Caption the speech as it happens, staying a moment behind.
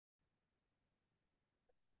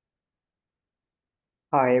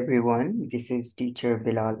Hi everyone, this is teacher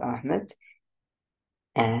Bilal Ahmed,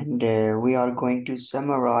 and we are going to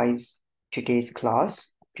summarize today's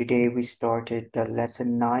class. Today we started the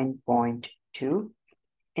lesson 9.2.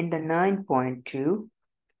 In the 9.2,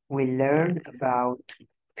 we learned about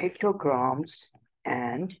pictograms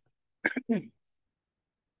and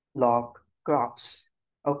log graphs.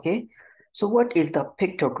 Okay, so what is the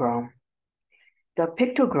pictogram? The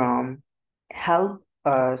pictogram help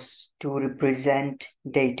us to represent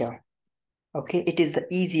data. Okay, it is the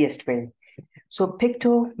easiest way. So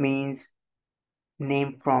picto means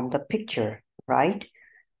name from the picture, right?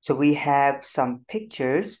 So we have some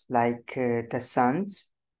pictures like the suns.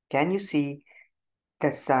 Can you see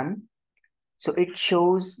the sun? So it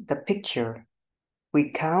shows the picture. We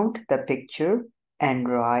count the picture and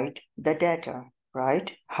write the data, right?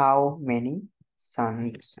 How many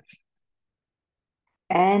suns?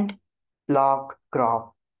 And block graph.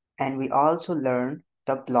 And we also learn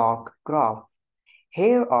the block graph.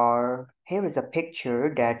 Here is a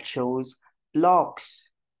picture that shows blocks.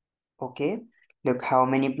 Okay, look how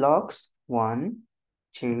many blocks? One,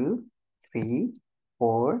 two, three,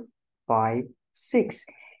 four, five, six.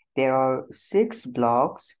 There are six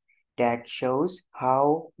blocks that shows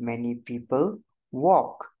how many people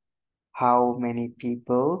walk, how many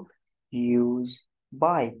people use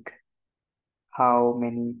bike, how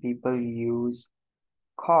many people use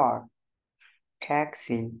car,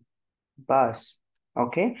 taxi, bus.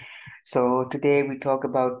 Okay, so today we talk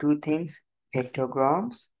about two things,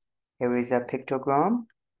 pictograms. Here is a pictogram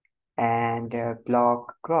and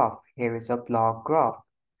block graph. Here is a block graph.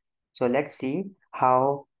 So let's see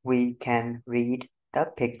how we can read the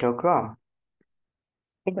pictogram.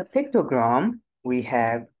 In the pictogram, we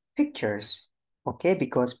have pictures, okay,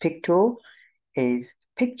 because picto is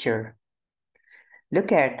picture.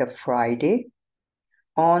 Look at the Friday.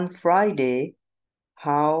 On Friday,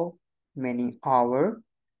 how many hour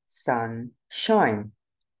sun shine?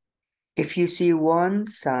 If you see one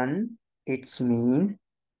sun, it's mean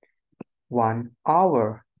 1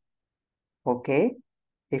 hour, okay?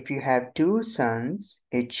 If you have two suns,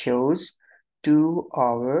 it shows 2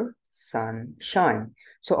 hour sunshine.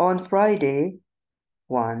 So on Friday,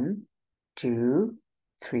 1, 2,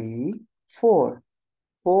 3, 4.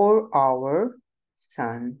 4 hour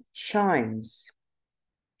sun shines.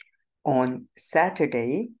 On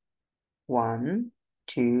Saturday, 1,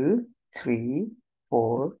 2, 3,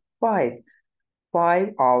 4, 5. 5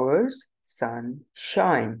 hours sun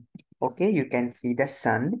shine. Okay, you can see the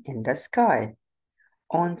sun in the sky.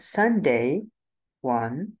 On Sunday,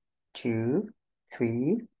 1, 2,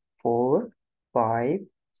 3, 4, 5,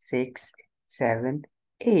 6, 7,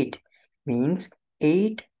 8 means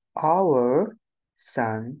 8 hour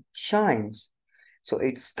sun shines. So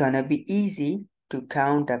it's gonna be easy to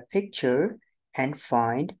count a picture and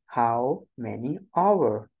find how many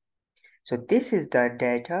hour. So this is the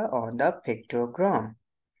data on the pictogram.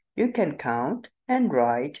 You can count and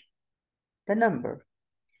write the number.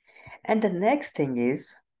 And the next thing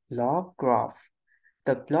is log graph.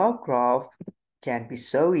 The block graph can be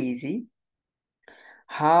so easy.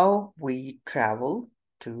 How we travel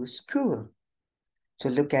to school. So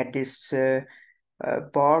look at this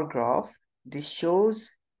bar graph. This shows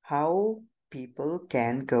how people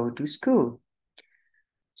can go to school.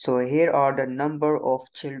 So here are the number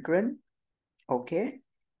of children. Okay.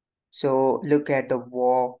 So look at the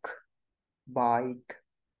walk, bike,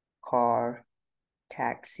 car,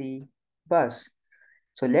 taxi, bus.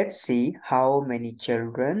 So let's see how many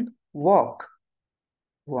children walk.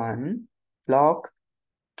 1 block,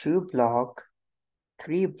 2 block,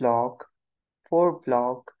 3 block, 4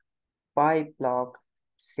 block, 5 block,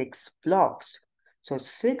 6 blocks. So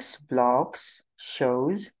 6 blocks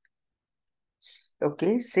shows,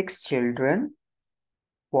 okay, 6 children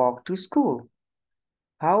walk to school.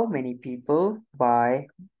 How many people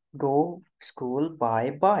go school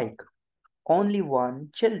by bike? Only 1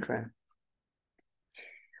 children.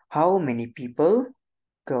 How many people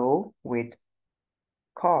go with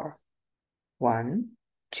car? 1,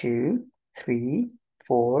 2, 3,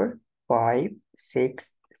 4, 5,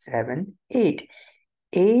 6, 7, 8.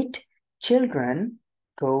 8 children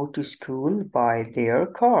go to school by their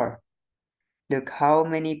car. Look how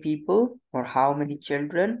many people or how many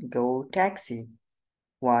children go taxi.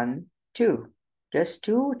 1, 2. Just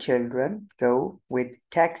 2 children go with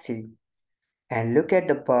taxi. And look at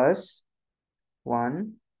the bus.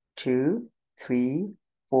 1, 2, 3,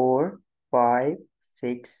 4, 5,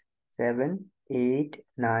 6, 7, 8,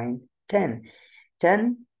 9, 10.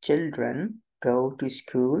 10 children go to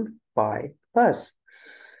school by bus.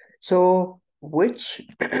 So which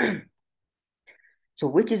so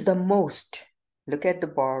which is the most? Look at the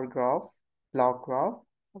bar graph, block graph,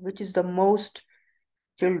 which is the most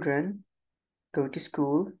children go to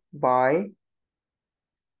school by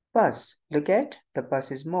bus. Look at the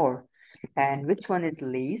bus is more. And which one is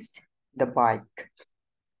least? The bike.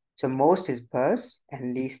 So most is bus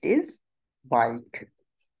and least is bike.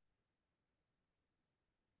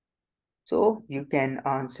 So you can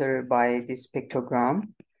answer by this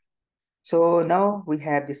pictogram. So now we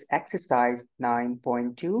have this exercise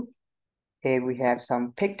 9.2. Here we have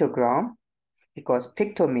some pictogram because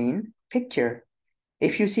picto mean picture.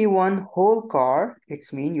 If you see one whole car,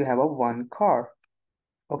 it's mean you have a one car.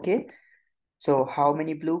 Okay. So how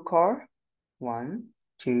many blue car? One,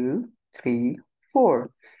 two, three,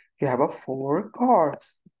 four. You have a four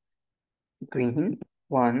cars. Green,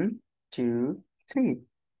 one, two, three.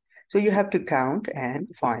 So you have to count and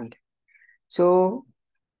find. So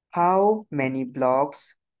how many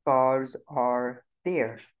blocks cars are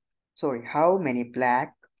there? Sorry, how many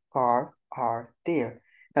black cars are there?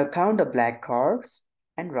 Now count the black cars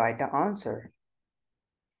and write the answer.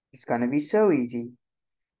 It's gonna be so easy.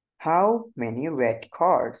 How many red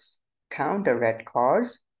cars? Count the red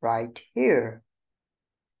cars right here.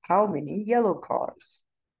 How many yellow cars?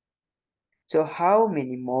 So how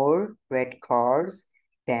many more red cars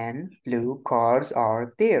than blue cars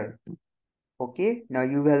are there? Okay, now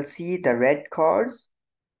you will see the red cars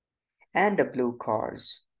and the blue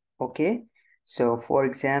cars. Okay, so for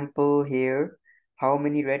example here, how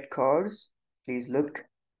many red cars? Please look.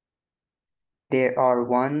 There are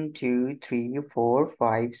 1, 2, 3, 4,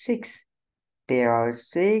 5, 6. There are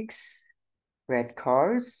 6 red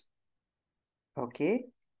cars. Okay,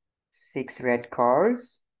 6 red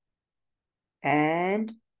cars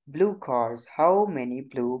and blue cars. How many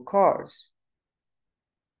blue cars?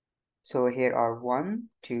 So here are 1,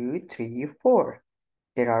 2, 3, 4.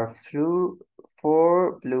 There are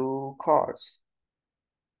 4 blue cars.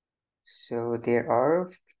 So there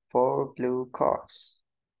are 4 blue cars.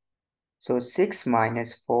 So 6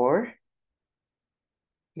 minus 4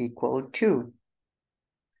 equal 2.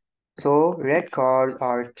 So red cars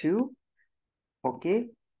are 2, okay,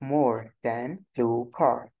 more than blue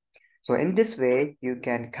car. So in this way, you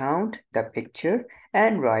can count the picture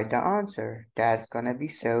and write the answer. That's gonna be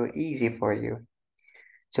so easy for you.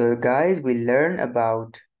 So guys, we learn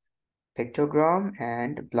about pictogram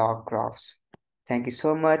and block graphs. Thank you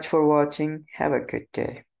so much for watching. Have a good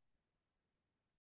day.